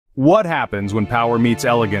What happens when power meets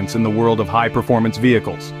elegance in the world of high-performance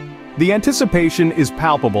vehicles? The anticipation is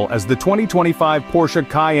palpable as the 2025 Porsche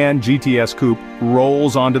Cayenne GTS Coupe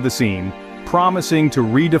rolls onto the scene, promising to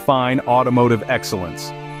redefine automotive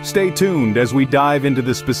excellence. Stay tuned as we dive into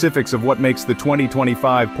the specifics of what makes the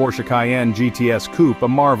 2025 Porsche Cayenne GTS Coupe a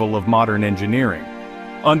marvel of modern engineering.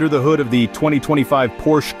 Under the hood of the 2025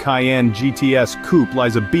 Porsche Cayenne GTS Coupe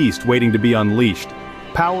lies a beast waiting to be unleashed.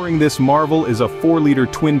 Powering this marvel is a 4-liter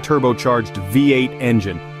twin-turbocharged V8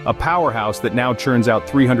 engine, a powerhouse that now churns out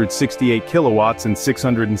 368 kilowatts and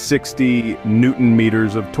 660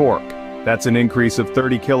 newton-meters of torque. That's an increase of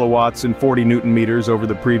 30 kilowatts and 40 newton-meters over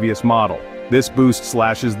the previous model. This boost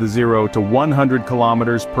slashes the 0 to 100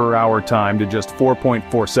 kilometers per hour time to just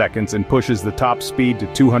 4.4 seconds and pushes the top speed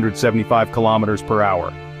to 275 kilometers per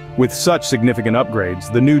hour. With such significant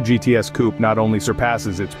upgrades, the new GTS Coupe not only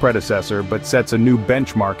surpasses its predecessor but sets a new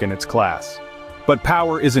benchmark in its class. But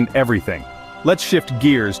power isn't everything. Let's shift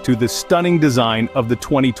gears to the stunning design of the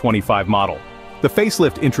 2025 model. The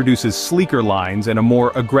facelift introduces sleeker lines and a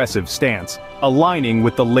more aggressive stance, aligning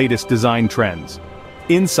with the latest design trends.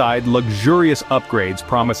 Inside, luxurious upgrades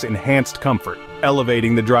promise enhanced comfort,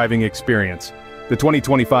 elevating the driving experience. The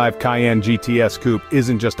 2025 Cayenne GTS Coupe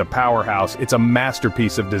isn't just a powerhouse, it's a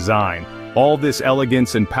masterpiece of design. All this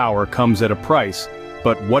elegance and power comes at a price,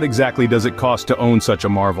 but what exactly does it cost to own such a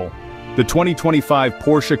marvel? The 2025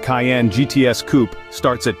 Porsche Cayenne GTS Coupe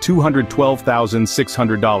starts at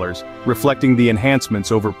 $212,600, reflecting the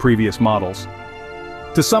enhancements over previous models.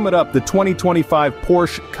 To sum it up, the 2025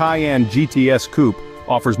 Porsche Cayenne GTS Coupe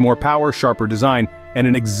offers more power, sharper design, and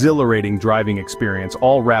an exhilarating driving experience,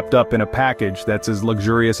 all wrapped up in a package that's as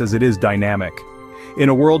luxurious as it is dynamic. In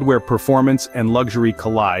a world where performance and luxury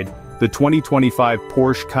collide, the 2025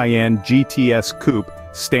 Porsche Cayenne GTS Coupe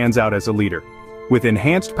stands out as a leader. With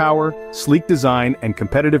enhanced power, sleek design, and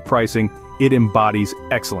competitive pricing, it embodies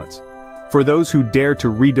excellence. For those who dare to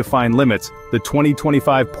redefine limits, the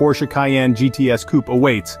 2025 Porsche Cayenne GTS Coupe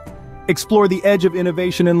awaits. Explore the edge of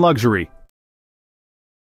innovation and luxury.